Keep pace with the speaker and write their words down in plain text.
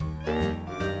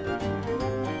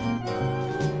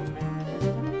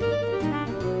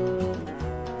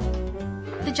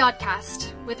The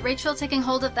Jodcast, with Rachel taking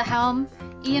hold at the helm,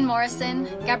 Ian Morison,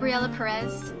 Gaby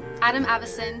Perez, Adam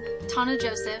Avison, Tana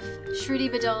Joseph, Shruti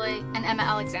Badole, and Emma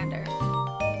Alexander.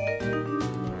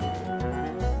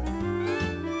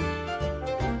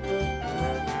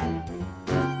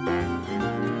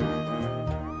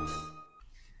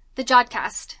 The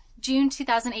Jodcast, June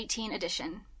 2018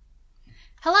 edition.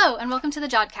 Hello, and welcome to The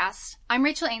Jodcast. I'm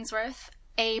Rachel Ainsworth,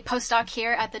 a postdoc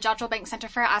here at the Jodrell Bank Center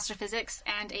for Astrophysics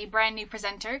and a brand new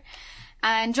presenter.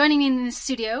 And joining me in the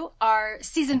studio are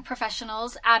seasoned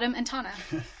professionals Adam and Tana.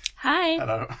 Hi.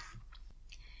 Hello.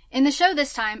 In the show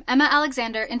this time, Emma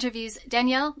Alexander interviews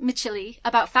Daniele Michilli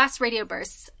about fast radio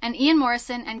bursts, and Ian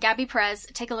Morison and Gaby Perez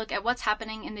take a look at what's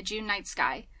happening in the June night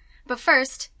sky. But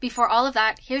first, before all of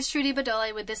that, here's Shruti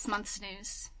Badole with this month's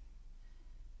news.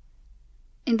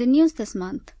 In the news this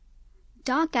month,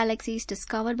 dark galaxies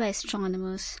discovered by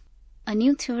astronomers, a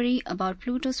new theory about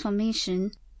Pluto's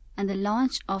formation, and the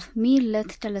launch of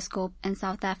Mir-Lith telescope in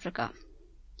South Africa.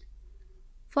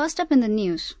 First up in the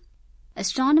news,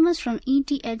 astronomers from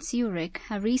ETH Zurich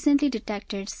have recently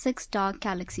detected 6 dark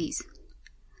galaxies.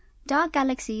 Dark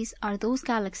galaxies are those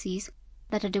galaxies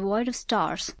that are devoid of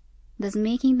stars, thus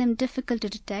making them difficult to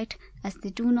detect as they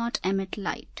do not emit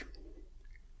light.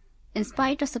 In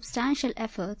spite of substantial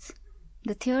efforts,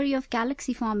 the theory of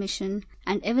galaxy formation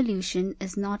and evolution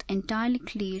is not entirely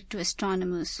clear to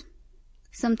astronomers.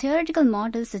 Some theoretical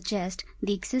models suggest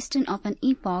the existence of an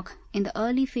epoch in the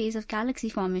early phase of galaxy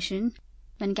formation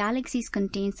when galaxies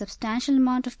contained substantial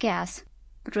amount of gas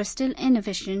but were still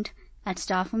inefficient at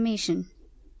star formation.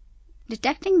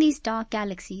 Detecting these dark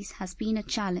galaxies has been a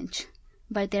challenge,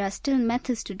 but there are still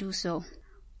methods to do so.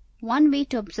 One way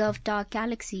to observe dark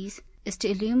galaxies is to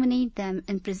illuminate them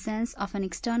in presence of an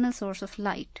external source of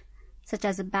light, such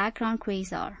as a background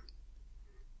quasar.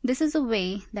 This is a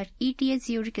way that ETH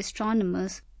Zurich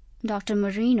astronomers Dr.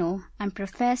 Marino and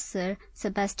Professor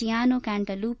Sebastiano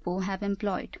Cantalupo have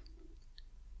employed.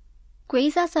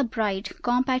 Quasars are bright,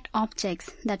 compact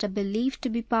objects that are believed to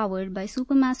be powered by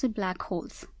supermassive black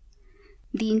holes.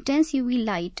 The intense UV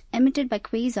light emitted by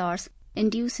quasars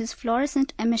induces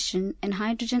fluorescent emission in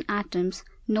hydrogen atoms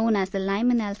known as the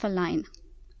Lyman alpha line.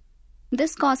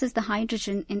 This causes the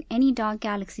hydrogen in any dark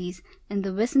galaxies in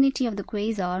the vicinity of the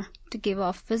quasar to give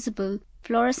off visible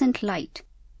fluorescent light,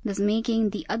 thus making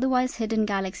the otherwise hidden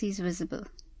galaxies visible.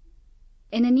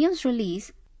 In a news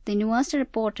release, the university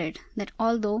reported that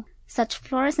although such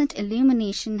fluorescent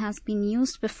illumination has been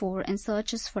used before in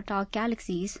searches for dark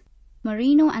galaxies,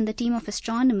 Marino and the team of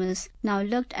astronomers now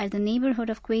looked at the neighborhood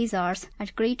of quasars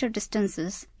at greater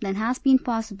distances than has been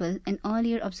possible in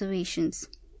earlier observations.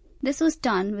 This was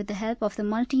done with the help of the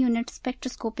Multi-Unit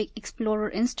Spectroscopic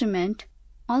Explorer instrument,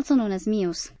 also known as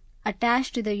MUSE,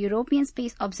 attached to the European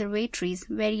Space Observatory's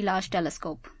Very Large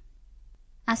Telescope.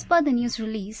 As per the news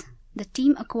release, the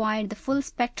team acquired the full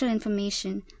spectral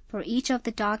information for each of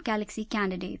the dark galaxy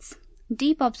candidates.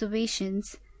 Deep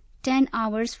observations, 10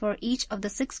 hours for each of the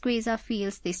 6 quasar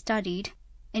fields they studied,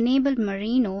 enabled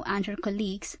Marino and her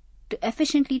colleagues to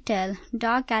efficiently tell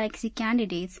dark galaxy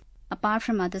candidates apart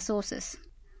from other sources.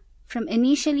 From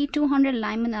initially 200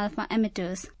 Lyman alpha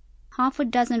emitters, half a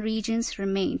dozen regions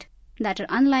remained that are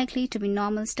unlikely to be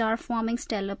normal star-forming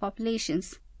stellar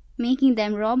populations, making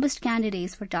them robust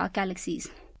candidates for dark galaxies.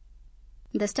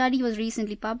 The study was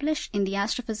recently published in the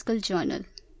Astrophysical Journal.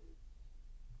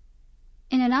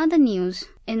 In another news,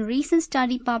 in a recent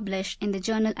study published in the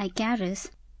journal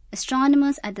Icarus,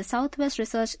 astronomers at the Southwest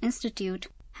Research Institute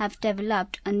have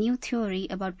developed a new theory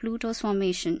about Pluto's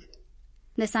formation.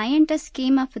 The scientists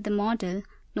came up with a model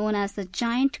known as the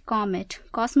Giant Comet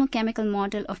Cosmochemical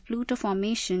Model of Pluto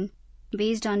Formation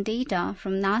based on data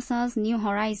from NASA's New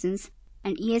Horizons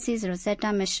and ESA's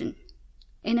Rosetta mission.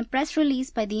 In a press release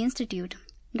by the Institute,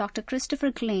 Dr.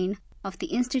 Christopher Klein of the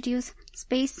Institute's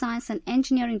Space Science and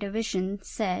Engineering Division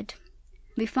said,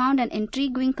 "We found an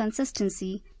intriguing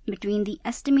consistency between the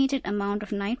estimated amount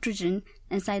of nitrogen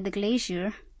inside the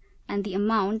glacier and the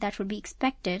amount that would be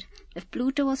expected if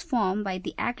Pluto was formed by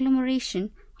the agglomeration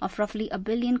of roughly 1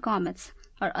 billion comets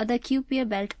or other Kuiper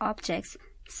belt objects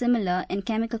similar in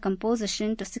chemical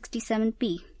composition to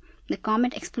 67P, the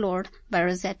comet explored by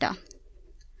Rosetta.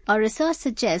 Our research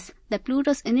suggests that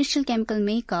Pluto's initial chemical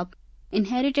makeup,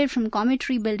 inherited from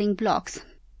cometary building blocks,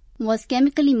 was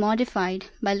chemically modified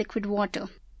by liquid water,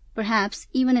 perhaps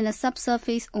even in a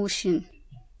subsurface ocean.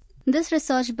 This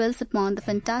research builds upon the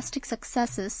fantastic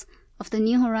successes of the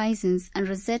New Horizons and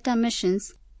Rosetta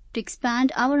missions to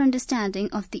expand our understanding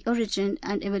of the origin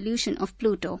and evolution of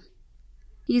Pluto.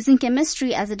 Using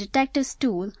chemistry as a detective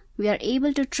tool, we are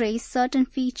able to trace certain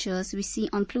features we see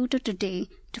on Pluto today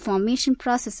to formation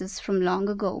processes from long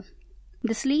ago.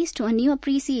 This leads to a new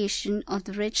appreciation of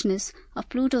the richness of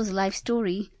Pluto's life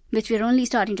story, which we are only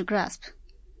starting to grasp.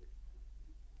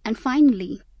 And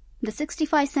finally, the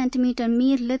 65-centimeter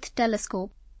Mir-Lith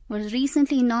telescope was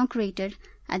recently inaugurated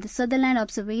at the Sutherland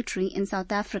Observatory in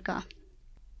South Africa.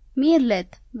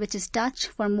 Mir-Lith, which is Dutch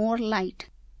for more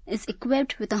light, is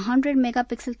equipped with a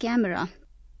 100-megapixel camera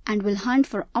and will hunt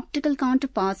for optical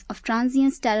counterparts of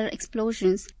transient stellar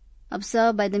explosions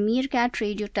observed by the Meerkat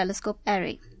Radio Telescope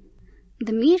Array.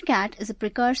 The Meerkat is a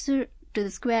precursor to the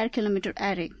Square Kilometre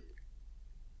Array.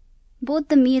 Both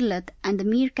the Mir-Lith and the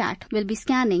Meerkat will be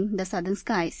scanning the southern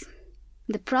skies.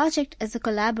 The project is a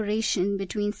collaboration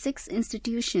between 6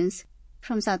 institutions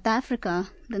from South Africa,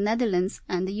 the Netherlands,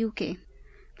 and the UK.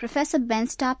 Professor Ben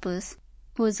Stappers,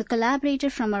 who is a collaborator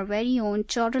from our very own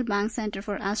Jodrell Bank Centre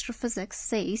for Astrophysics,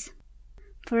 says,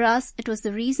 "For us, it was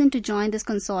the reason to join this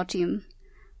consortium.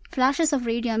 Flashes of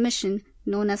radio emission,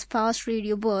 known as fast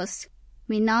radio bursts,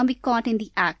 may now be caught in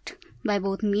the act by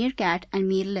both Meerkat and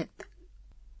Mir-Lith.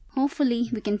 Hopefully,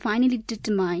 we can finally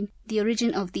determine the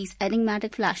origin of these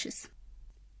enigmatic flashes."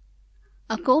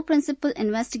 A co-principal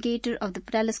investigator of the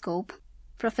telescope,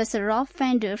 Professor Rob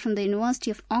Fender from the University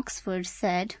of Oxford,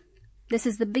 said, "This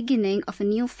is the beginning of a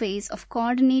new phase of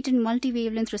coordinated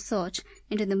multiwavelength research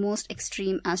into the most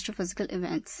extreme astrophysical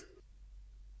events."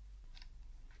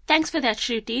 Thanks for that,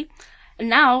 Shruti. And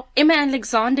now, Emma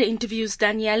Alexander interviews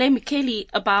Daniele Michilli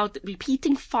about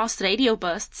repeating fast radio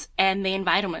bursts and the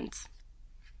environment.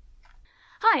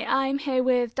 Hi, I'm here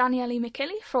with Daniele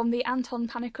Michilli from the Anton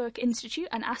Pannekoek Institute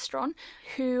and Astron,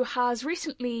 who has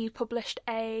recently published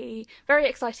a very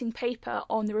exciting paper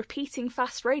on the repeating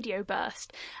fast radio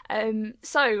burst.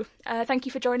 Thank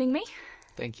you for joining me.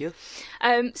 Thank you.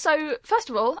 So,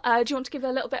 first of all, do you want to give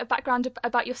a little bit of background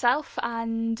about yourself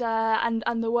and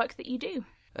the work that you do?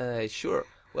 Sure.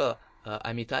 Well,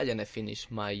 I'm Italian. I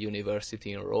finished my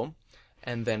university in Rome,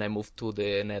 and then I moved to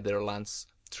the Netherlands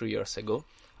 3 years ago.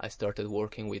 I started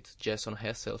working with Jason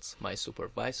Hessels, my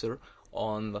supervisor,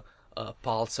 on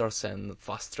pulsars and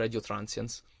fast radio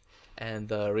transients, and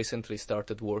recently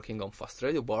started working on fast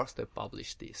radio bursts. I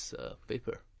published this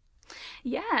paper.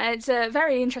 Yeah, it's a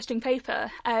very interesting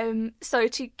paper. So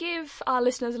to give our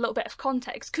listeners a little bit of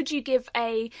context, could you give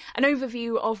an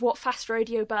overview of what fast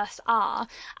radio bursts are,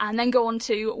 and then go on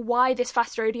to why this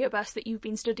fast radio burst that you've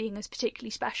been studying is particularly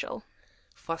special?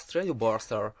 Fast radio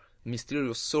bursts are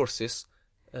mysterious sources.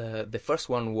 The first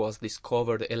one was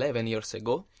discovered 11 years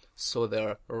ago, so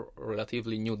they're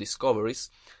relatively new discoveries.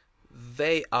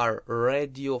 They are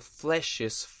radio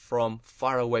flashes from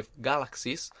faraway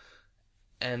galaxies,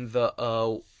 and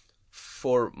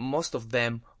for most of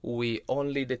them we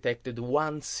only detected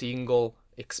one single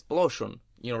explosion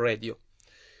in radio.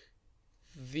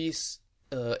 These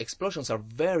explosions are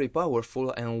very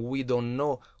powerful, and we don't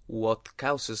know what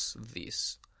causes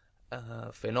this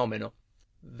phenomenon.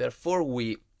 Therefore,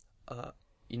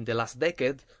 in the last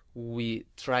decade, we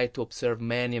tried to observe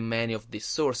many of these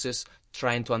sources,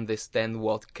 trying to understand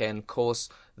what can cause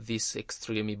these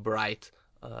extremely bright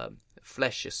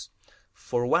flashes.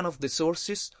 For one of the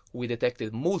sources, we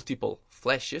detected multiple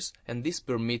flashes, and this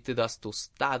permitted us to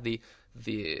study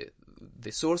the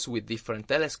source with different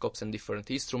telescopes and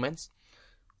different instruments.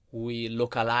 We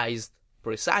localized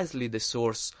precisely the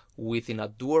source within a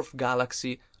dwarf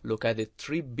galaxy located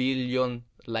 3 billion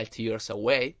light years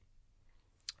away,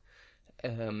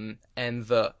 and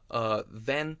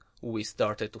then we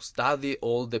started to study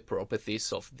all the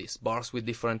properties of these bars with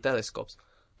different telescopes.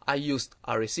 I used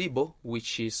Arecibo,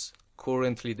 which is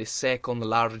currently the second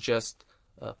largest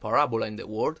parabola in the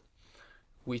world,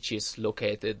 which is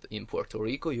located in Puerto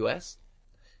Rico, US.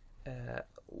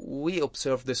 We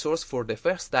observed the source for the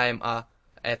first time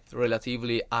at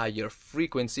relatively higher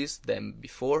frequencies than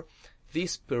before.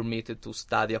 This permitted to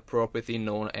study a property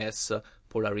known as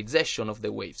polarization of the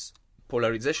waves.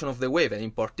 Polarization of the wave, and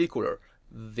in particular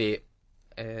the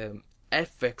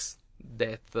effects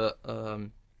that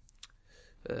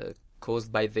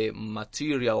caused by the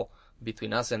material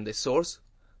between us and the source,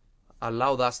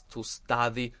 allowed us to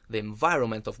study the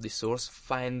environment of the source,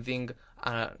 finding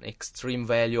an extreme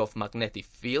value of magnetic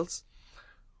fields,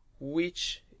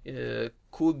 which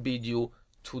could be due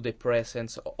to the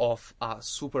presence of a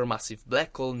supermassive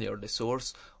black hole near the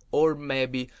source, or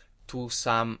maybe to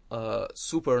some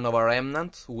supernova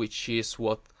remnant, which is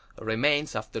what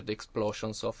remains after the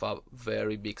explosions of a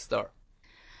very big star.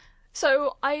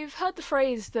 So I've heard the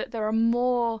phrase that there are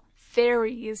more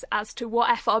theories as to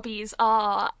what FRBs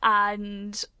are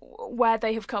and where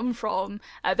they have come from.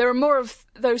 There are more of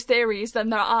those theories than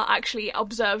there are actually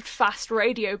observed fast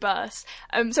radio bursts.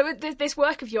 So this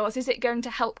work of yours, is it going to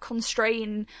help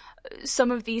constrain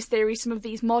some of these theories, some of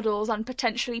these models, and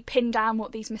potentially pin down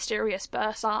what these mysterious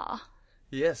bursts are?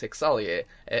 Yes, exactly.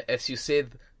 As you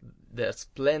said, there's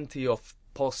plenty of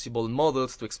possible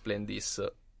models to explain these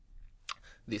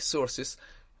sources.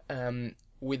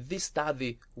 With this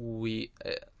study, we,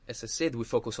 as I said, we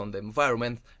focus on the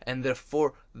environment, and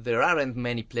therefore there aren't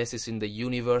many places in the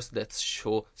universe that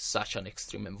show such an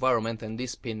extreme environment, and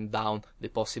this pin down the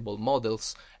possible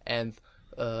models, and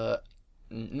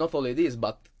not only this,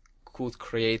 but could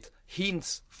create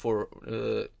hints for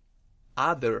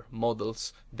other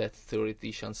models that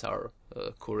theoreticians are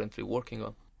currently working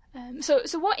on. So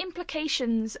what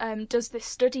implications does this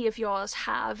study of yours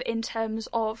have in terms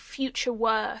of future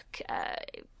work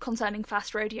concerning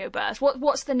fast radio bursts?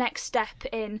 What's the next step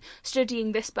in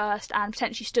studying this burst and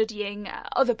potentially studying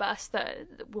other bursts that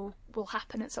will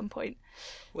happen at some point?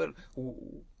 Well,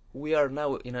 we are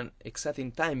now in an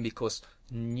exciting time because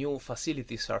new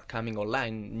facilities are coming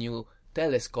online, new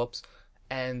telescopes,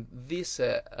 and these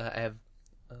have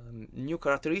new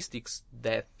characteristics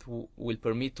that will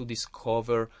permit to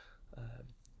discover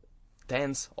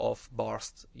tens of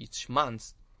bursts each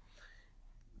month.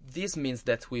 This means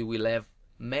that we will have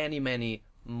many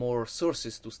more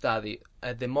sources to study.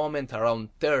 At the moment, around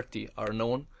 30 are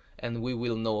known, and we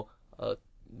will know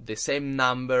the same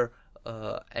number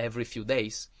every few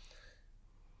days.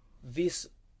 This,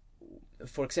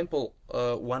 for example,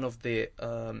 one of the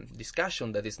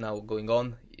discussion that is now going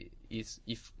on is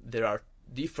if there are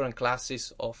different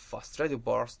classes of fast radio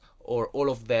bursts, or all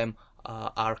of them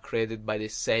are created by the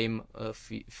same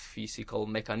physical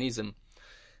mechanism.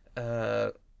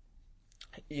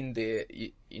 In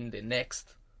the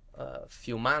next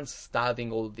few months,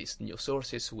 studying all these new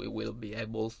sources, we will be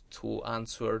able to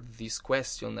answer this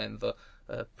question and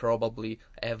probably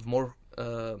have more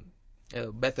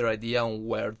better idea on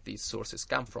where these sources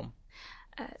come from.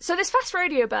 So this fast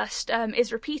radio burst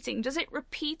is repeating. Does it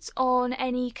repeat on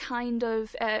any kind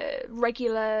of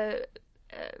regular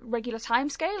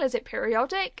timescale? Is it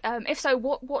periodic? If so,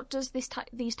 what does these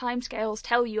timescales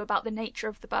tell you about the nature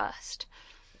of the burst?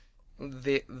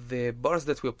 The bursts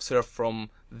that we observe from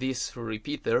this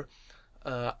repeater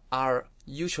are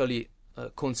usually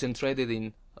concentrated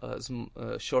in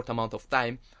a short amount of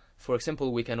time. For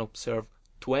example, we can observe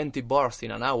 20 bursts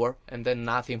in an hour and then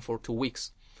nothing for 2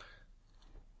 weeks.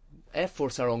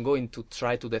 Efforts are ongoing to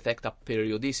try to detect a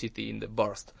periodicity in the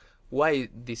burst. Why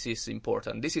this is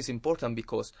important? This is important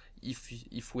because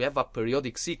if we have a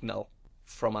periodic signal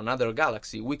from another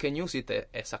galaxy, we can use it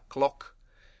as a clock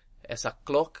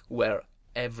where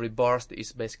every burst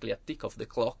is basically a tick of the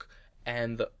clock,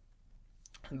 and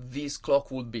this clock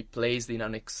would be placed in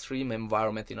an extreme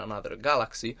environment in another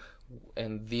galaxy,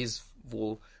 and this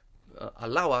will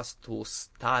allow us to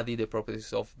study the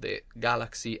properties of the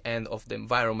galaxy and of the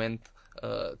environment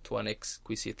to an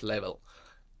exquisite level.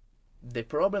 The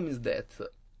problem is that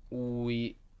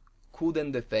we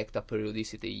couldn't detect a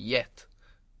periodicity yet,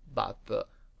 but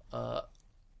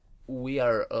we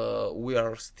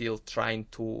are still trying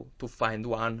to find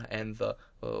one, and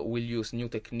we'll use new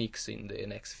techniques in the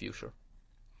next future.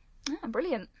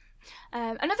 Brilliant.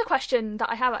 Another question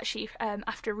that I have actually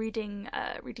after reading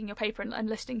your paper and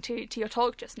listening to your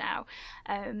talk just now,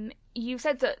 you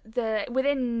said that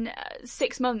within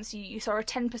 6 months you saw a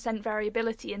 10%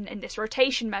 variability in this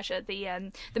rotation measure,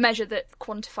 the measure that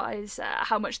quantifies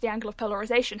how much the angle of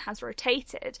polarization has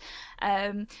rotated.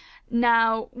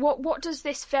 Now, what does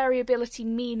this variability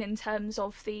mean in terms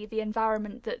of the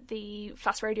environment that the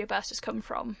fast radio burst has come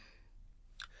from?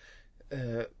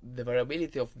 The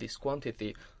variability of this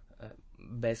quantity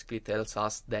basically tells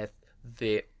us that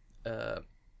the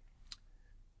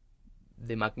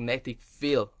magnetic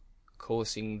field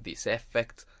causing this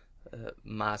effect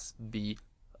must be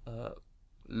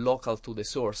local to the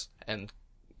source and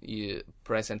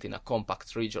present in a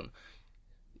compact region.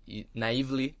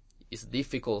 Naively, it's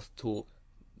difficult to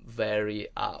vary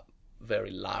a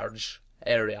very large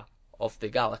area of the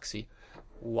galaxy,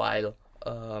 while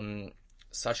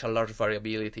such a large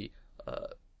variability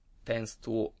tends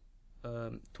to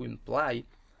imply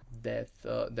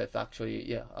that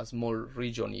actually a small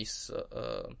region is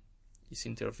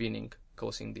intervening,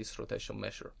 causing this rotation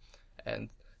measure. And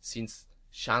since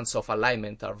chance of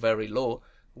alignment are very low,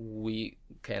 we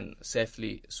can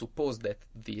safely suppose that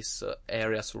this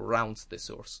area surrounds the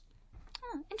source.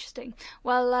 Interesting.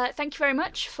 Well, thank you very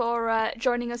much for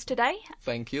joining us today.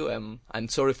 Thank you. I'm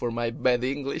sorry for my bad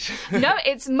English. No,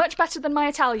 it's much better than my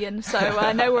Italian,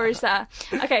 so no worries there.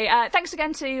 Okay, thanks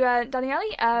again to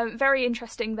Daniele. Very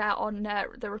interesting there on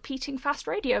the repeating fast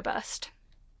radio burst.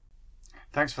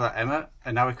 Thanks for that, Emma.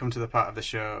 And now we come to the part of the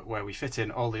show where we fit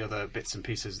in all the other bits and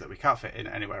pieces that we can't fit in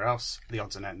anywhere else, the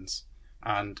odds and ends.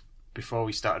 And before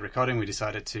we started recording, we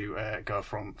decided to go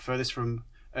from furthest from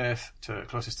Earth to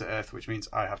closest to Earth, which means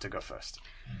I have to go first.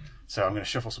 So I'm going to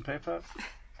shuffle some paper.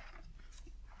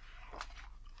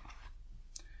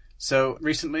 So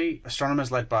recently, astronomers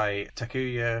led by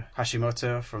Takuya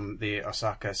Hashimoto from the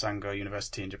Osaka Sango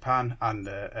University in Japan and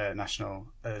the National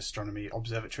Astronomy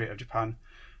Observatory of Japan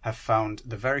have found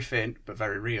the very faint but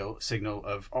very real signal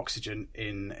of oxygen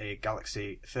in a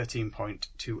galaxy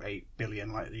 13.28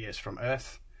 billion light years from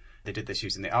Earth. They did this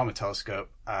using the ALMA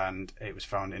telescope, and it was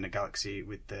found in a galaxy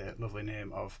with the lovely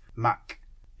name of Mach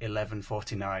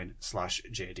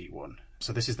 1149/JD1.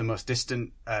 So this is the most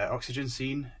distant oxygen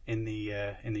seen in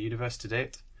the universe to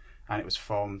date, and it was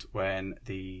formed when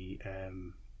the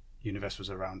universe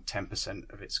was around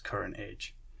 10% of its current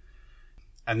age.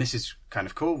 And this is kind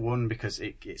of cool, one, because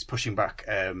it's pushing back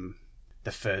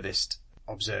the furthest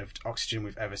observed oxygen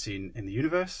we've ever seen in the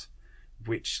universe,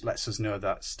 which lets us know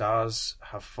that stars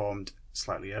have formed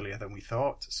slightly earlier than we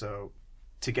thought. So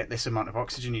to get this amount of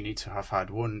oxygen, you need to have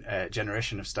had one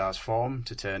generation of stars form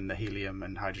to turn the helium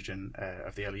and hydrogen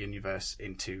of the early universe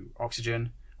into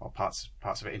oxygen, or parts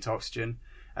of it into oxygen.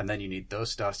 And then you need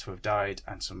those stars to have died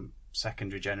and some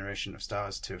secondary generation of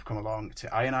stars to have come along to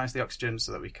ionize the oxygen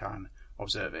so that we can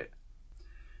observe it.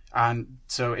 And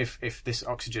so if this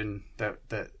oxygen that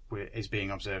is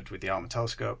being observed with the ALMA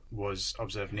telescope was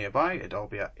observed nearby, it'd all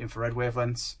be at infrared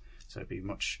wavelengths, so it'd be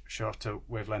much shorter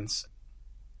wavelengths.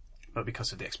 But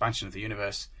because of the expansion of the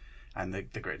universe and the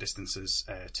great distances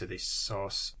to this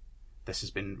source, this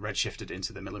has been redshifted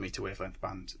into the millimeter wavelength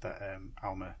band that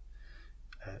ALMA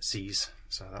sees.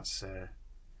 So that's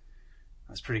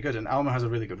pretty good. And ALMA has a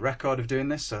really good record of doing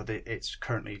this, so it's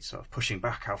currently sort of pushing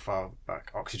back how far back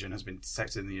oxygen has been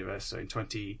detected in the universe. So in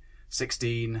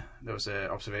 2016, there was an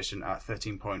observation at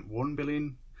 13.1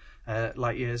 billion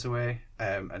light years away,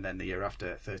 and then the year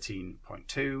after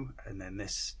 13.2, and then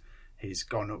this has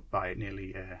gone up by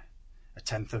nearly a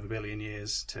tenth of a billion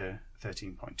years to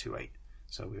 13.28.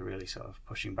 So we're really sort of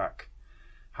pushing back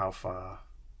how far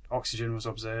oxygen was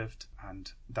observed,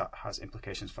 and that has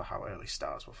implications for how early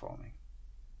stars were forming.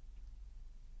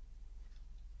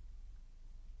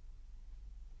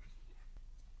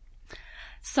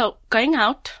 So going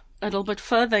out a little bit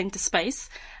further into space,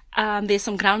 there's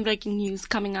some groundbreaking news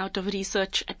coming out of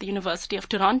research at the University of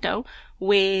Toronto,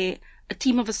 where a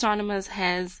team of astronomers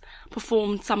has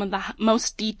performed some of the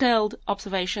most detailed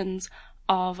observations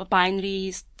of a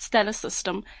binary stellar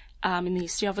system in the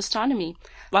history of astronomy.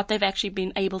 What they've actually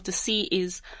been able to see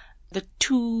is the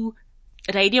two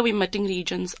radio emitting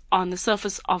regions on the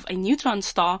surface of a neutron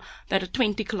star that are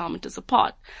 20 kilometers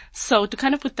apart. So to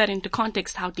kind of put that into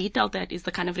context, how detailed that is,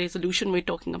 the kind of resolution we're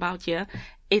talking about here,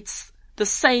 it's the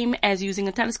same as using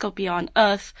a telescope here on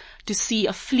Earth to see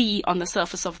a flea on the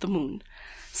surface of the moon.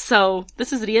 So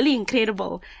this is really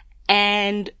incredible.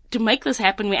 And to make this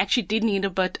happen, we actually did need a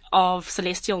bit of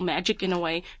celestial magic in a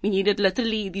way. We needed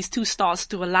literally these two stars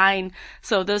to align.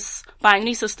 So this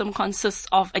binary system consists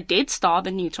of a dead star,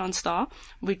 the neutron star,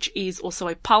 which is also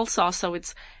a pulsar. So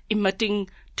it's emitting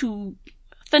two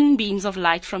thin beams of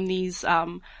light from these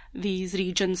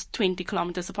regions 20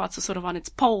 kilometers apart, so sort of on its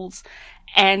poles.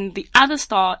 And the other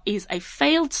star is a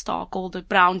failed star called a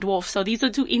brown dwarf. So these are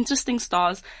two interesting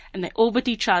stars, and they orbit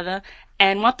each other.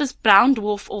 And what this brown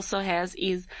dwarf also has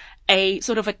is a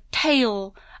sort of a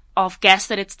tail of gas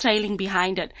that it's trailing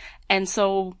behind it. And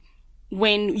so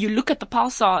when you look at the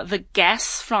pulsar, the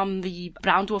gas from the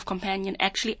brown dwarf companion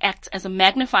actually acts as a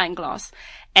magnifying glass.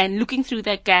 And looking through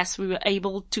that gas, we were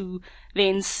able to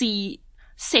then see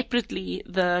separately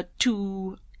the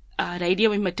two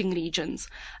radio emitting regions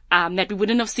that we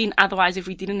wouldn't have seen otherwise if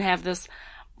we didn't have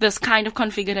this kind of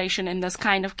configuration and this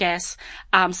kind of gas.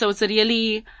 So it's a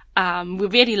really, we're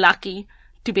very lucky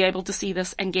to be able to see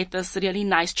this and get this really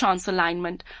nice chance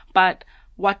alignment. But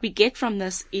what we get from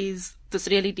this is this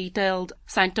really detailed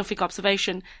scientific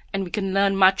observation, and we can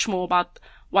learn much more about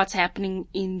what's happening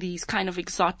in these kind of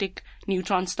exotic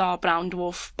neutron star brown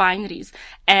dwarf binaries.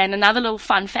 And another little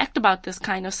fun fact about this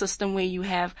kind of system, where you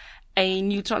have a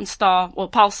neutron star or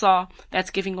pulsar that's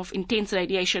giving off intense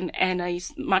radiation and a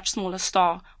much smaller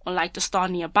star or lighter star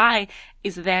nearby,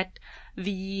 is that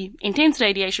the intense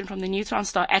radiation from the neutron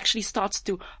star actually starts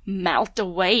to melt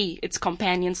away its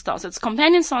companion star. So its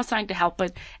companion star is trying to help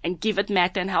it and give it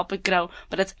matter and help it grow,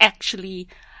 but it's actually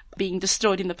being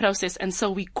destroyed in the process. And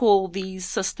so we call these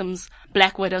systems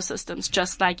black widow systems,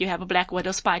 just like you have a black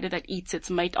widow spider that eats its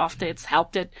mate after it's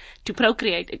helped it to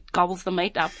procreate. It gobbles the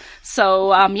mate up.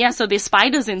 So, so there's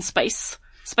spiders in space.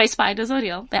 Space spiders are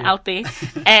real. They're out there.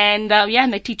 And,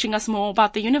 and they're teaching us more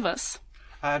about the universe.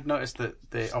 I had noticed that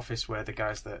the office where the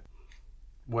guys that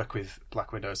work with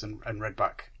black widows and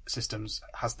redback systems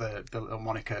has the little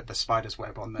moniker, the spider's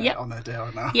web, on their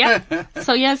door now. Yeah.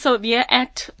 So we're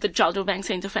at the Jodrell Bank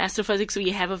Center for Astrophysics. We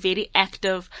have a very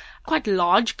active, quite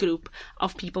large group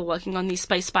of people working on these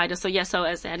space spiders. So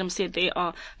as Adam said, they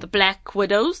are the black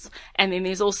widows, and then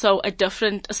there's also a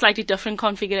slightly different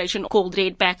configuration called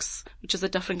redbacks, which is a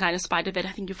different kind of spider that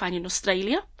I think you find in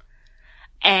Australia.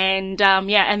 And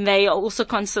and they also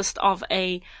consist of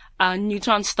a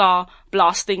neutron star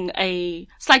blasting a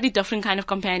slightly different kind of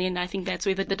companion. I think that's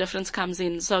where the difference comes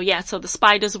in. So the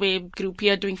Spiders Web group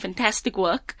here doing fantastic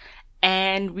work,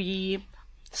 and we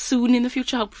soon in the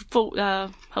future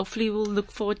hopefully we'll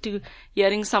look forward to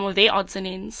hearing some of their odds and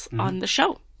ends on the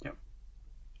show. Yep.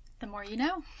 The more you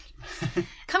know.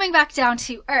 Coming back down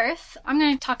to Earth, I'm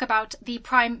going to talk about the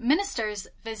Prime Minister's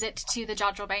visit to the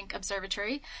Jodrell Bank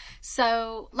Observatory.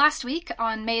 So last week,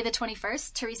 on May the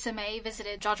 21st, Theresa May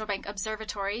visited Jodrell Bank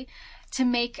Observatory to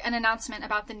make an announcement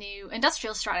about the new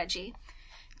industrial strategy.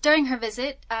 During her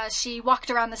visit, she walked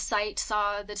around the site,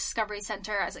 saw the Discovery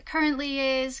Center as it currently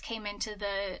is, came into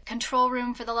the control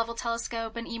room for the Level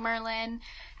Telescope and eMerlin,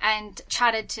 and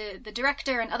chatted to the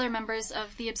director and other members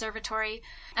of the observatory.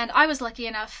 And I was lucky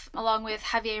enough, along with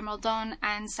Javier Moldon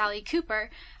and Sally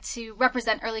Cooper, to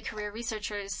represent early career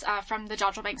researchers from the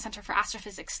Jodrell Bank Center for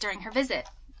Astrophysics during her visit.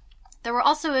 There were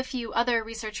also a few other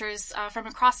researchers from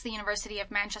across the University of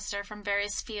Manchester from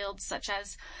various fields, such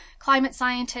as climate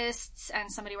scientists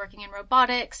and somebody working in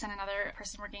robotics and another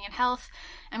person working in health.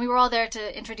 And we were all there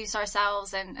to introduce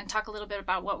ourselves and talk a little bit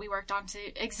about what we worked on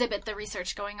to exhibit the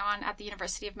research going on at the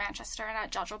University of Manchester and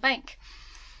at Jodrell Bank.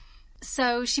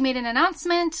 So she made an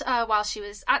announcement while she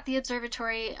was at the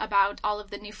observatory about all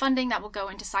of the new funding that will go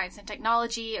into science and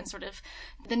technology and sort of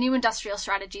the new industrial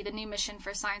strategy, the new mission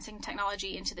for science and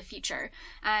technology into the future.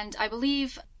 And I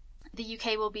believe the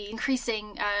UK will be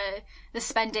increasing the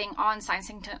spending on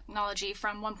science and technology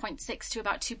from 1.6 to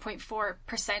about 2.4%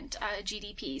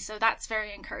 GDP. So that's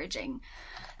very encouraging.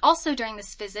 Also during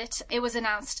this visit, it was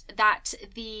announced that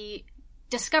the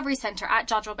Discovery Centre at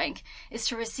Jodrell Bank is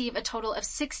to receive a total of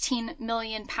 £16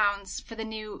 million for the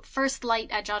new First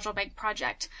Light at Jodrell Bank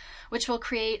project, which will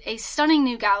create a stunning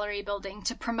new gallery building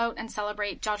to promote and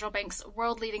celebrate Jodrell Bank's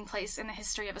world-leading place in the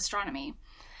history of astronomy.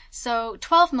 So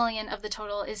 £12 million of the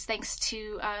total is thanks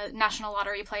to national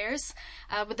lottery players,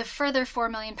 with a further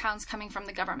 £4 million coming from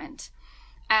the government.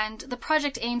 And the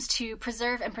project aims to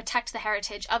preserve and protect the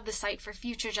heritage of the site for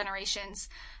future generations,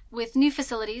 with new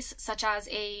facilities such as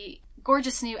a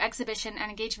gorgeous new exhibition and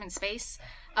engagement space,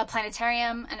 a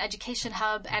planetarium, an education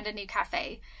hub, and a new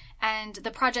cafe. And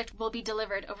the project will be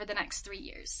delivered over the next 3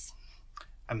 years.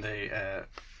 And the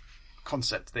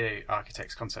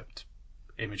architect's concept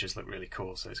images look really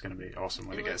cool, so it's going to be awesome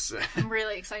when it gets... I'm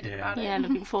really excited about it. Yeah,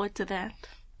 looking forward to that.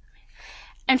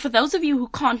 And for those of you who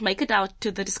can't make it out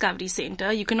to the Discovery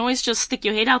Center, you can always just stick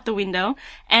your head out the window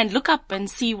and look up and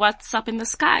see what's up in the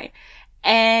sky.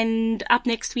 And up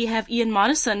next we have Ian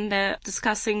Morison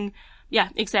discussing,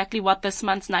 exactly what this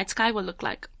month's night sky will look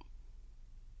like.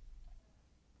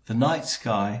 The night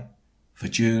sky for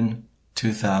June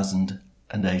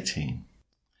 2018.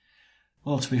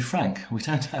 Well, to be frank, we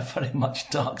don't have very much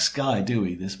dark sky, do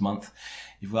we, this month?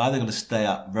 You've either got to stay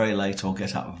up very late or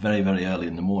get up very, very early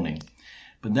in the morning.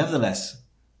 But nevertheless,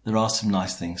 there are some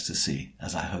nice things to see,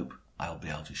 as I hope I'll be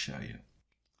able to show you.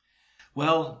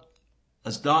 Well,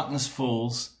 as darkness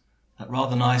falls, that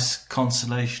rather nice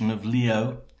constellation of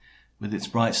Leo with its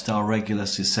bright star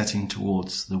Regulus is setting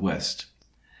towards the west.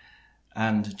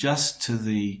 And just to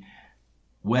the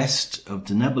west of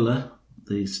Denebola,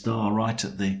 the star right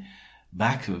at the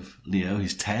back of Leo,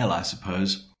 his tail I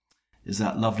suppose, is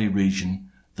that lovely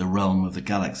region, the realm of the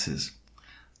galaxies.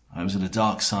 I was at a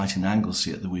dark site in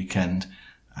Anglesey at the weekend,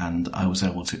 and I was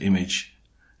able to image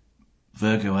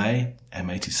Virgo A,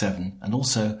 M87, and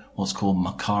also what's called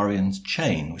Macarian's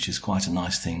chain, which is quite a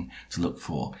nice thing to look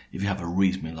for if you have a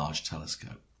reasonably large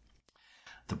telescope.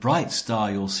 The bright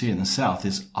star you'll see in the south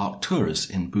is Arcturus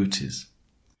in Bootes.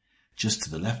 Just to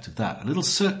the left of that, a little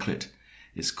circlet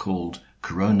is called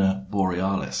Corona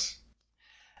Borealis.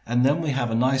 And then we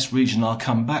have a nice region I'll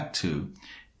come back to,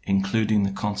 including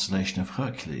the constellation of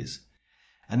Hercules,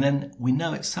 And then we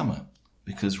know it's summer,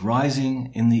 because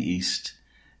rising in the east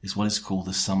is what is called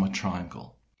the summer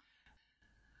triangle.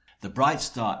 The bright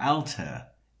star Altair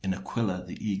in Aquila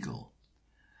the Eagle.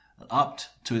 And up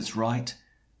to its right,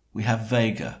 we have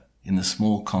Vega in the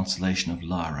small constellation of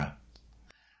Lyra.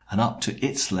 And up to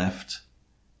its left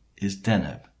is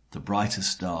Deneb, the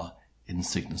brightest star in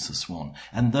Cygnus the Swan.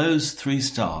 And those three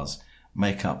stars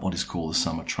make up what is called the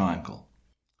summer triangle.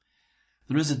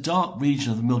 There is a dark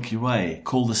region of the Milky Way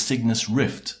called the Cygnus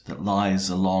Rift that lies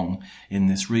along in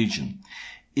this region.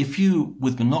 If you,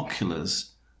 with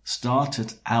binoculars, start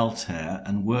at Altair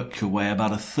and work your way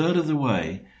about a third of the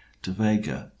way to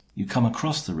Vega, you come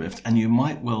across the rift and you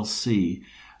might well see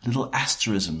a little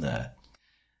asterism there.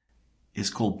 It's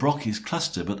called Brocchi's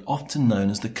cluster, but often known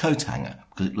as the coat hanger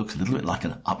because it looks a little bit like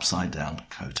an upside down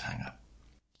coat hanger.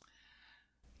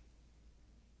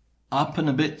 Up and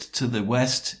a bit to the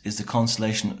west is the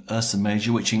constellation Ursa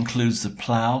Major, which includes the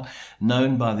Plough,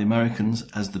 known by the Americans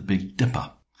as the Big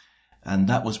Dipper. And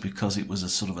that was because it was a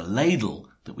sort of a ladle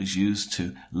that was used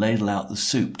to ladle out the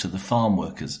soup to the farm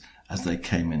workers as they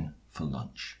came in for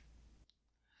lunch.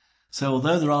 So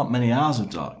although there aren't many hours of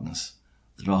darkness,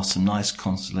 there are some nice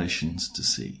constellations to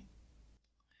see.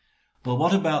 Well,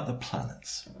 what about the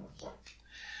planets?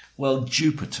 Well,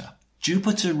 Jupiter.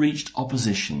 Jupiter reached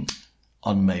opposition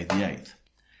on May the 8th.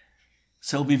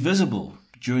 So it'll be visible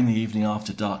during the evening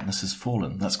after darkness has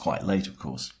fallen. That's quite late, of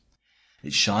course.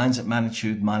 It shines at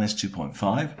magnitude minus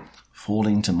 2.5,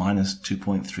 falling to minus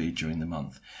 2.3 during the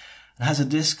month. It has a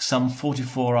disk some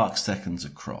 44 arcseconds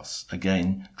across,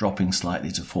 again dropping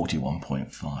slightly to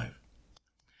 41.5.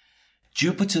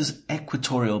 Jupiter's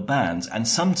equatorial bands, and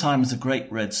sometimes the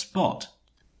Great Red Spot,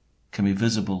 can be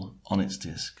visible on its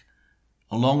disk,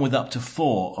 along with up to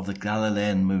 4 of the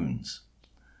Galilean moons.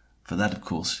 For that, of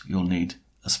course, you'll need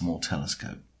a small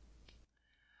telescope.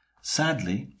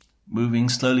 Sadly, moving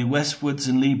slowly westwards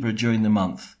in Libra during the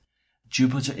month,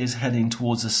 Jupiter is heading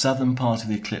towards the southern part of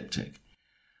the ecliptic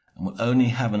and will only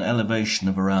have an elevation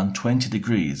of around 20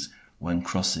 degrees when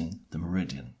crossing the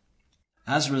meridian.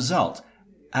 As a result,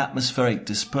 atmospheric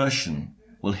dispersion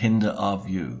will hinder our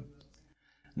view,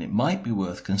 and it might be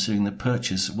worth considering the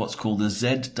purchase of what's called the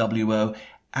ZWO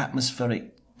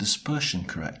atmospheric dispersion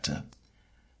corrector,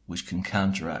 which can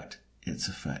counteract its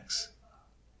effects.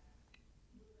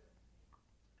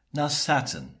 Now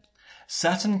Saturn.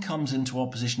 Saturn comes into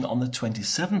opposition on the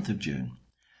 27th of June,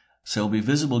 so it will be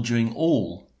visible during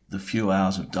all the few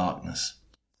hours of darkness.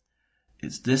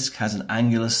 Its disk has an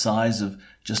angular size of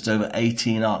just over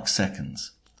 18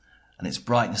 arcseconds, and its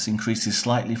brightness increases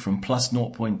slightly from plus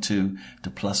 0.2 to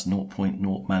plus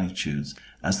 0.0 magnitudes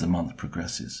as the month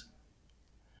progresses.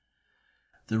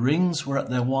 The rings were at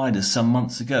their widest some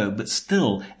months ago, but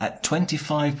still at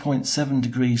 25.7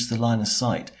 degrees to the line of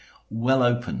sight, well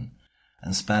open,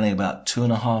 and spanning about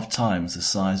 2.5 times the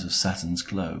size of Saturn's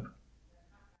globe.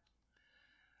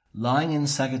 Lying in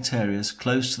Sagittarius,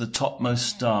 close to the topmost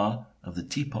star of the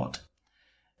Teapot,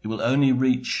 it will only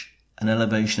reach an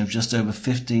elevation of just over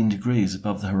 15 degrees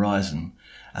above the horizon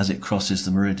as it crosses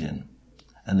the meridian,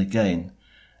 and again,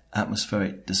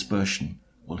 atmospheric dispersion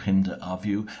will hinder our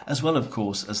view, as well, of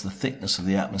course, as the thickness of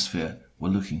the atmosphere we're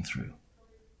looking through.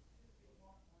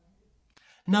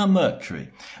 Now Mercury.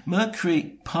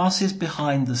 Mercury passes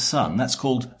behind the Sun, that's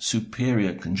called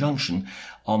superior conjunction,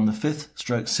 on the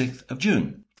 5th/6th of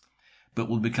June, but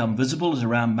will become visible at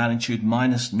around magnitude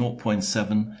minus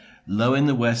 0.7, low in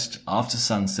the west after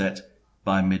sunset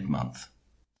by mid-month.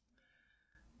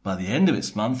 By the end of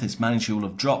its month, its magnitude will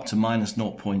have dropped to minus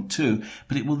 0.2,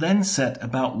 but it will then set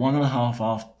about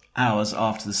 1.5 hours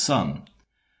after the Sun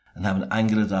and have an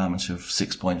angular diameter of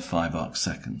 6.5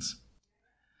 arcseconds.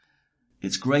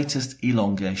 Its greatest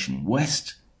elongation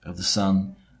west of the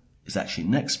Sun is actually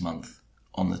next month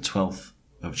on the 12th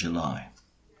of July.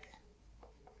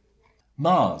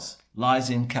 Mars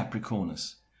lies in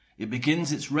Capricornus. It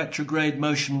begins its retrograde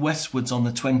motion westwards on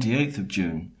the 28th of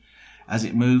June as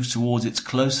it moves towards its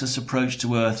closest approach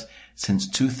to Earth since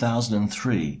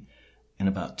 2003 in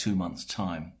about 2 months'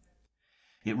 time.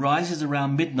 It rises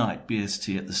around midnight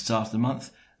BST at the start of the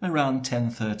month and around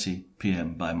 10:30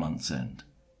 p.m. by month's end.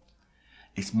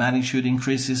 Its magnitude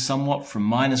increases somewhat from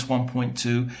minus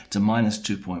 1.2 to minus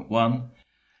 2.1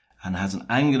 and has an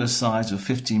angular size of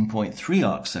 15.3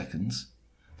 arcseconds.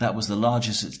 That was the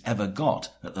largest it's ever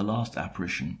got at the last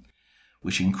apparition,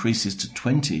 which increases to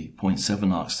 20.7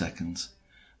 arcseconds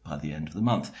by the end of the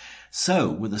month.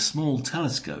 So, with a small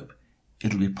telescope,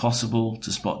 it'll be possible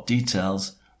to spot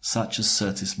details such as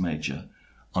Syrtis Major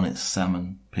on its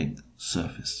salmon pink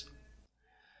surface.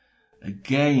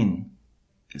 Again,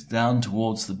 it's down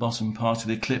towards the bottom part of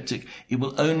the ecliptic, it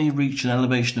will only reach an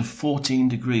elevation of 14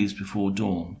 degrees before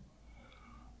dawn.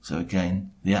 So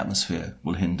again, the atmosphere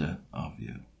will hinder our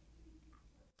view.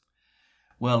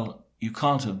 Well, you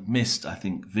can't have missed, I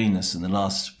think, Venus in the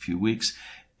last few weeks.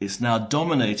 It's now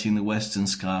dominating the western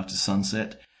sky after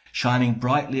sunset, shining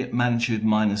brightly at magnitude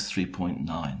minus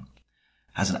 3.9.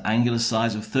 Has an angular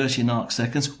size of 13 arc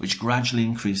seconds, which gradually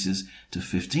increases to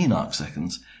 15 arc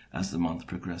seconds as the month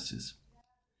progresses.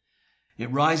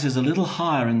 It rises a little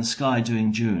higher in the sky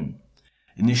during June,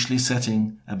 initially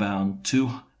setting about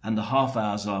 2.5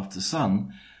 hours after the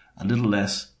sun, a little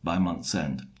less by month's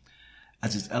end,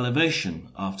 as its elevation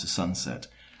after sunset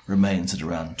remains at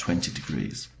around 20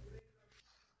 degrees.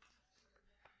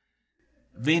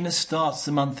 Venus starts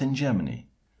the month in Gemini,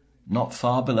 not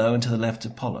far below and to the left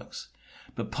of Pollux,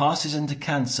 but passes into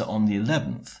Cancer on the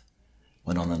 11th,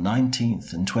 when on the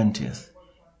 19th and 20th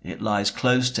it lies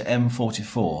close to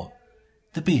M44,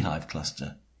 the Beehive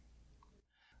cluster.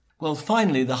 Well,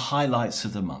 finally, the highlights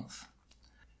of the month.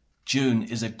 June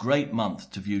is a great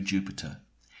month to view Jupiter.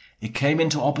 It came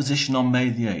into opposition on May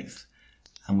the 8th,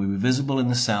 and will be visible in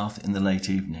the south in the late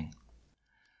evening.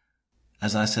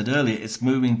 As I said earlier, it's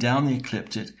moving down the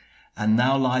ecliptic and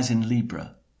now lies in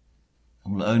Libra,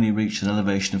 and will only reach an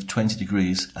elevation of 20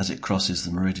 degrees as it crosses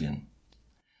the meridian.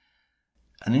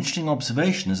 An interesting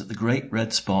observation is that the great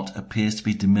red spot appears to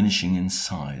be diminishing in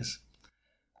size.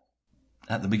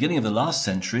 At the beginning of the last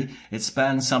century, it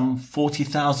spanned some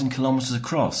 40,000 kilometres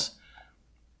across,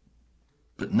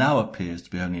 but now appears to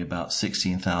be only about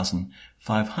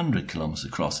 16,500 kilometres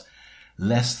across,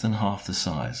 less than half the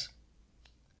size.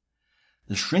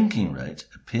 The shrinking rate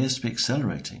appears to be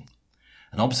accelerating,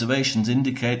 and observations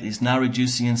indicate it's now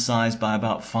reducing in size by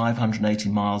about 580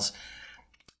 miles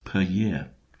per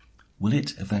year. Will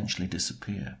it eventually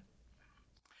disappear?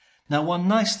 Now, one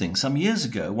nice thing, some years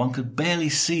ago, one could barely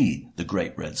see the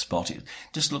great red spot. It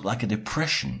just looked like a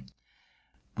depression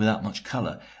without much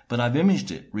colour. But I've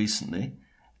imaged it recently,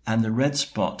 and the red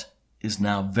spot is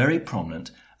now very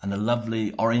prominent and a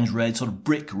lovely orange-red, sort of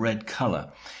brick red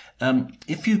colour.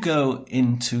 If you go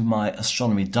into my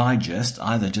Astronomy Digest,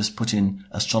 either just put in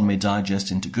Astronomy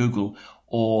Digest into Google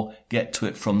or get to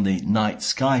it from the Night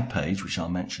Sky page, which I'll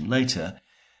mention later,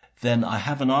 then I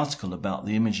have an article about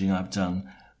the imaging I've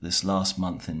done this last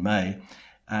month in May,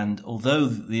 and although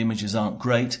the images aren't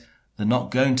great, they're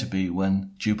not going to be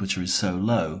when Jupiter is so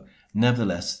low.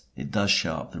 Nevertheless, it does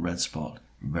show up the red spot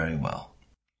very well.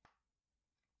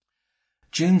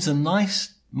 June's a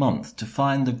nice month to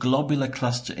find the globular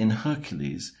cluster in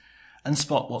Hercules and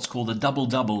spot what's called a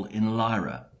double-double in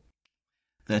Lyra.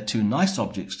 They're two nice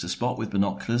objects to spot with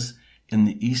binoculars in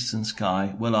the eastern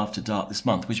sky well after dark this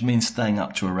month, which means staying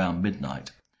up to around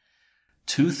midnight.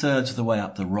 2/3 of the way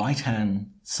up the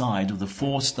right-hand side of the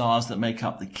 4 stars that make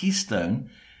up the keystone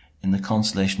in the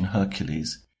constellation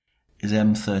Hercules is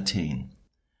M13,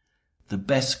 the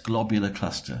best globular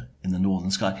cluster in the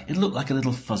northern sky. It looked like a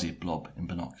little fuzzy blob in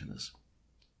binoculars.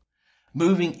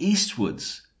 Moving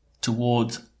eastwards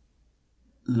towards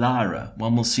Lyra,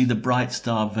 one will see the bright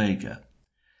star Vega,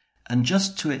 and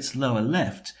just to its lower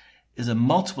left is a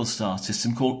multiple star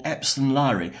system called Epsilon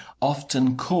Lyrae,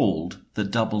 often called the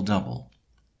double-double.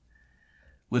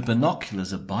 With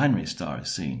binoculars, a binary star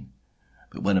is seen,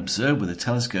 but when observed with a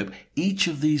telescope, each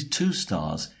of these 2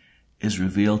 stars is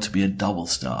revealed to be a double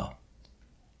star,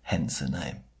 hence the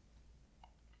name.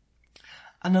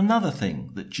 And another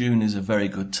thing that June is a very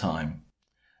good time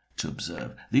to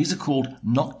observe. These are called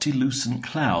noctilucent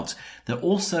clouds. They're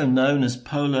also known as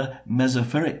polar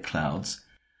mesospheric clouds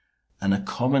and are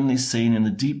commonly seen in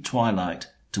the deep twilight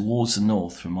towards the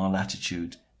north from our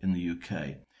latitude in the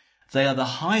UK. They are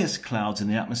the highest clouds in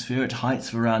the atmosphere at heights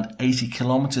of around 80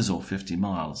 kilometres or 50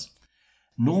 miles.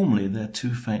 Normally they're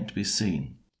too faint to be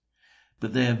seen,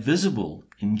 but they are visible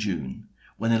in June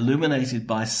when illuminated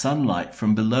by sunlight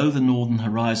from below the northern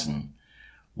horizon,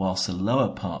 whilst the lower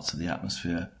parts of the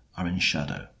atmosphere are in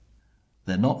shadow.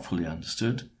 They're not fully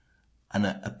understood and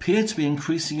appear to be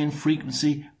increasing in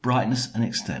frequency, brightness and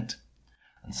extent,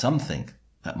 and some think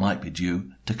that might be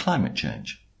due to climate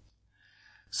change.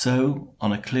 So,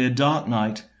 on a clear dark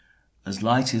night, as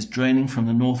light is draining from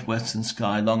the northwestern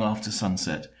sky long after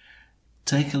sunset,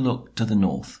 take a look to the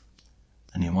north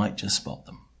and you might just spot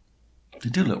them. They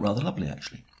do look rather lovely,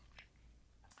 actually.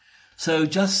 So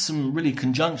just some really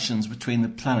conjunctions between the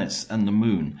planets and the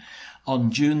moon.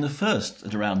 On June the 1st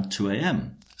at around 2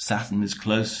 a.m, Saturn is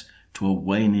close to a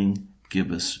waning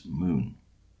gibbous moon.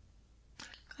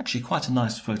 Actually quite a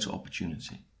nice photo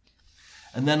opportunity.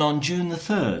 And then on June the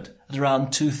 3rd at around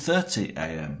 2:30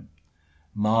 a.m,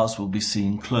 Mars will be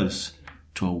seen close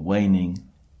to a waning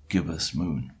gibbous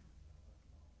moon.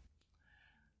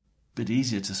 Bit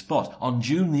easier to spot. On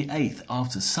June the 8th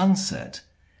after sunset,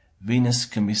 Venus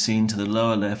can be seen to the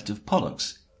lower left of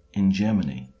Pollux in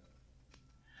Germany.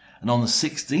 And on the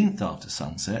 16th after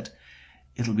sunset,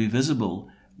 it'll be visible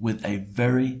with a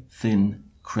very thin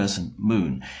crescent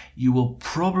moon. You will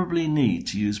probably need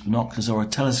to use binoculars or a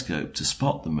telescope to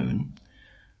spot the moon.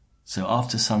 So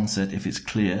after sunset, if it's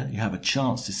clear, you have a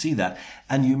chance to see that.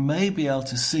 And you may be able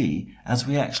to see, as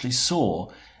we actually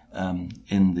saw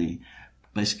in the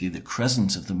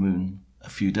crescent of the moon a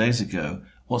few days ago,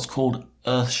 what's called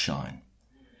earthshine,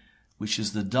 which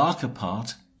is the darker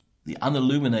part, the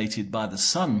unilluminated by the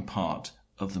sun part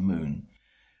of the moon,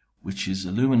 which is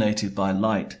illuminated by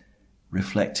light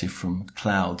reflected from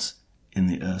clouds in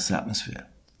the Earth's atmosphere.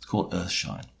 It's called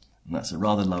earthshine, and that's a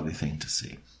rather lovely thing to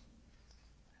see.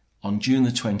 On June the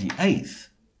 28th,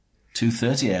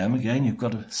 2:30 a.m., again, you've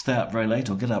got to stay up very late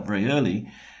or get up very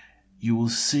early, you will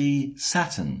see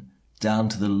Saturn down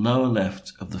to the lower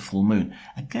left of the full moon.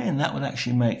 Again, that would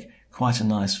actually make quite a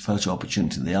nice photo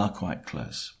opportunity. They are quite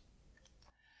close.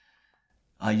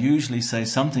 I usually say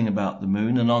something about the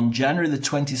moon, and on January the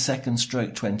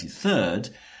 22nd/23rd,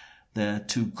 there are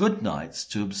two good nights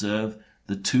to observe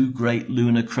the two great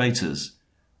lunar craters,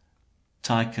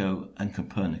 Tycho and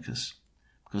Copernicus,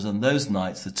 because on those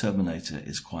nights the terminator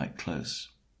is quite close.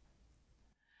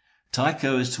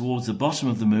 Tycho is towards the bottom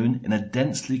of the moon in a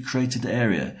densely cratered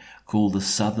area called the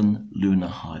Southern Lunar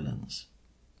Highlands.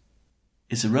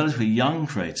 It's a relatively young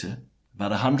crater,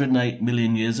 about 108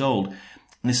 million years old,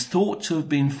 and is thought to have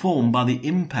been formed by the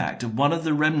impact of one of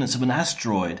the remnants of an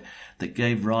asteroid that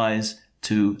gave rise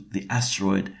to the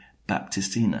asteroid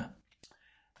Baptistina.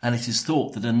 And it is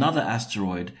thought that another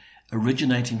asteroid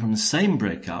originating from the same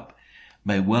breakup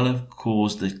may well have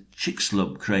caused the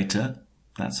Chicxulub crater,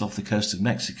 that's off the coast of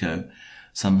Mexico,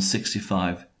 some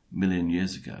 65 million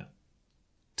years ago.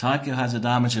 Tycho has a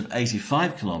diameter of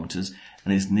 85 kilometers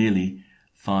and is nearly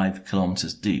 5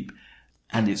 kilometers deep,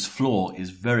 and its floor is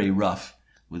very rough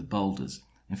with boulders.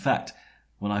 In fact,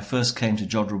 when I first came to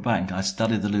Jodrell Bank, I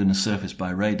studied the lunar surface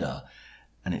by radar,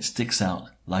 and it sticks out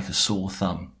like a sore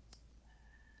thumb.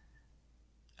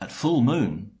 At full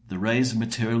moon, the rays of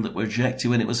material that were ejected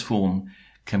when it was formed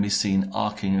can be seen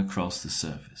arcing across the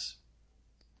surface.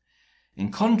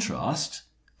 In contrast,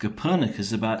 Copernicus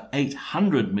is about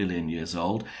 800 million years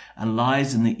old and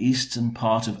lies in the eastern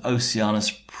part of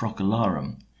Oceanus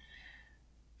Procellarum,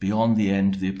 beyond the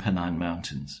end of the Apennine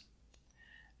Mountains.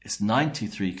 It's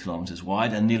 93 kilometers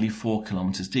wide and nearly 4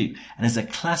 kilometers deep, and is a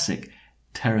classic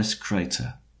terrace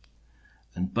crater,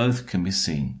 and both can be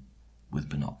seen with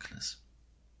binoculars.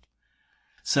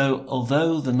 So,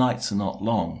 although the nights are not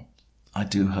long, I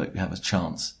do hope you have a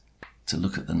chance to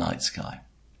look at the night sky.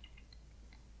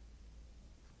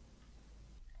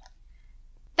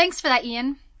 Thanks for that,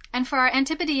 Ian. And for our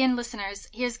Antipodean listeners,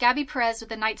 here's Gaby Perez with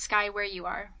the night sky where you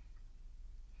are.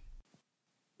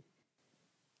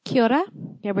 Kia ora,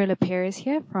 Gabriela Perez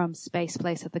here from Space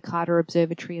Place at the Carter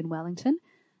Observatory in Wellington.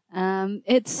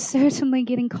 It's certainly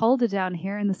getting colder down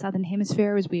here in the Southern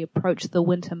Hemisphere as we approach the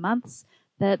winter months.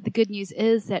 But the good news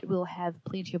is that we'll have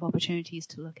plenty of opportunities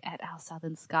to look at our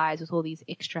southern skies with all these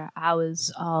extra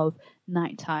hours of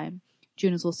nighttime.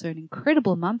 June is also an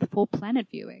incredible month for planet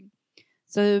viewing.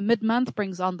 So mid-month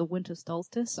brings on the winter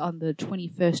solstice on the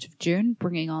 21st of June,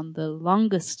 bringing on the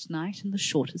longest night and the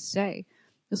shortest day.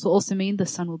 This will also mean the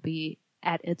sun will be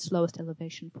at its lowest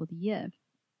elevation for the year.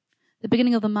 The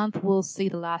beginning of the month will see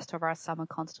the last of our summer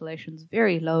constellations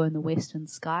very low in the western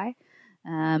sky,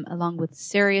 along with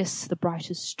Sirius, the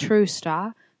brightest true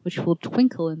star, which will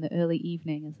twinkle in the early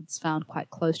evening as it's found quite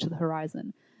close to the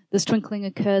horizon. This twinkling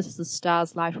occurs as the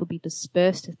star's light will be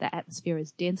dispersed as the atmosphere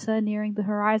is denser nearing the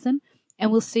horizon,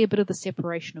 and we'll see a bit of the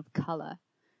separation of color.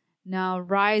 Now,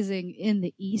 rising in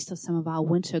the east are some of our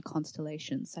winter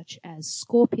constellations, such as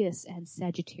Scorpius and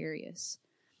Sagittarius.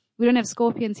 We don't have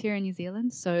scorpions here in New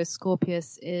Zealand, so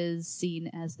Scorpius is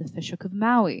seen as the fishhook of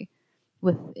Maui,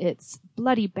 with its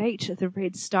bloody bait, the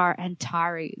red star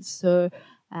Antares. So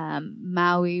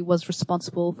Maui was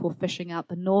responsible for fishing out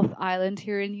the North Island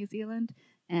here in New Zealand,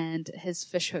 and his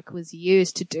fishhook was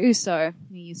used to do so.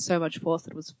 He used so much force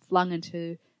that it was flung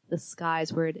into the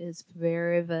skies where it is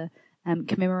forever,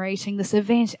 commemorating this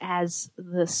event as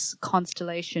this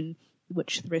constellation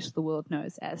which the rest of the world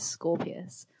knows as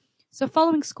Scorpius. So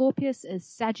following Scorpius is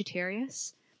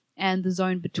Sagittarius, and the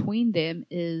zone between them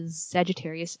is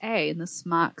Sagittarius A, and this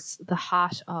marks the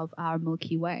heart of our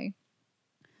Milky Way.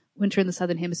 Winter in the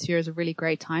Southern Hemisphere is a really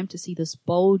great time to see this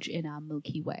bulge in our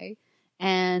Milky Way,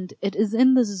 and it is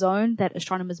in this zone that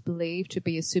astronomers believe to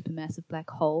be a supermassive black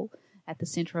hole, at the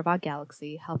center of our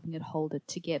galaxy, helping it hold it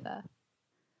together.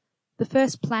 The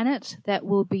first planet that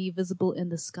will be visible in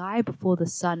the sky before the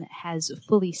sun has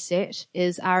fully set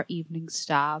is our evening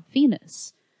star,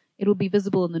 Venus. It will be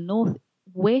visible in the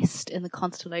northwest in the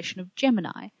constellation of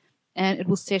Gemini, and it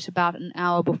will set about an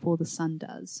hour before the sun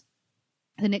does.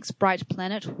 The next bright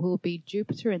planet will be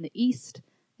Jupiter in the east,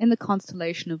 in the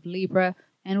constellation of Libra,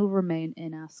 and will remain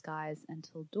in our skies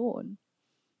until dawn.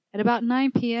 At about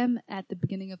 9 p.m. at the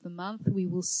beginning of the month, we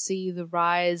will see the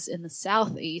rise in the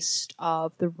southeast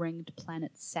of the ringed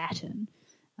planet Saturn.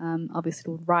 Obviously, it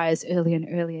will rise earlier and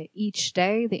earlier each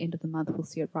day. The end of the month, we'll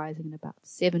see it rising at about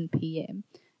 7 p.m.,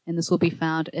 and this will be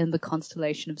found in the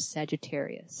constellation of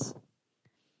Sagittarius.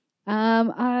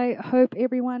 I hope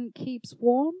everyone keeps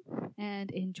warm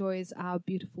and enjoys our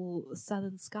beautiful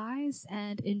southern skies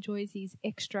and enjoys these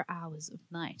extra hours of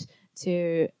night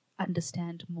to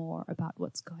understand more about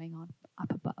what's going on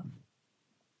up above.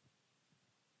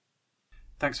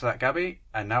 Thanks for that, Gabby.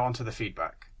 And now on to the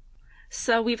feedback.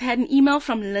 So we've had an email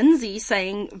from Lindsay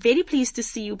saying, very pleased to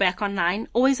see you back online.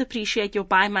 Always appreciate your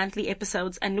bi-monthly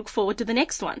episodes and look forward to the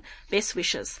next one. Best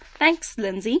wishes. Thanks,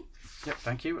 Lindsay. Yep,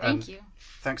 thank you. Thank you.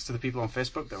 Thanks to the people on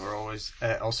Facebook that were always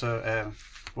also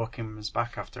welcoming us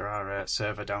back after our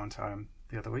server downtime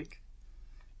the other week.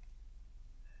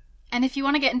 And if you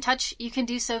want to get in touch, you can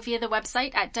do so via the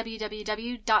website at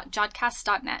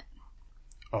www.jodcast.net.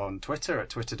 On Twitter at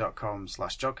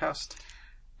twitter.com/jodcast.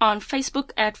 On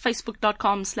Facebook at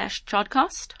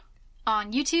facebook.com/jodcast.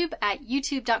 On YouTube at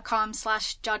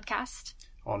youtube.com/jodcast.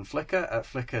 On Flickr at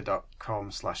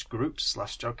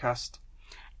flickr.com/groups/jodcast.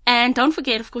 And don't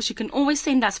forget, of course, you can always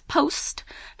send us post,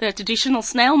 the traditional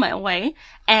snail mail way,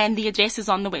 and the address is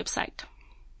on the website.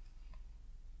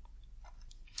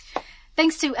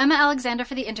 Thanks to Emma Alexander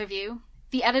for the interview.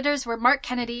 The editors were Mark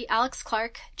Kennedy, Alex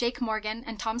Clark, Jake Morgan,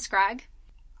 and Tom Scragg.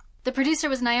 The producer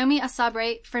was Naomi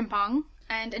Asabre Frimpong.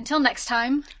 And until next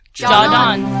time, Jod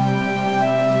on!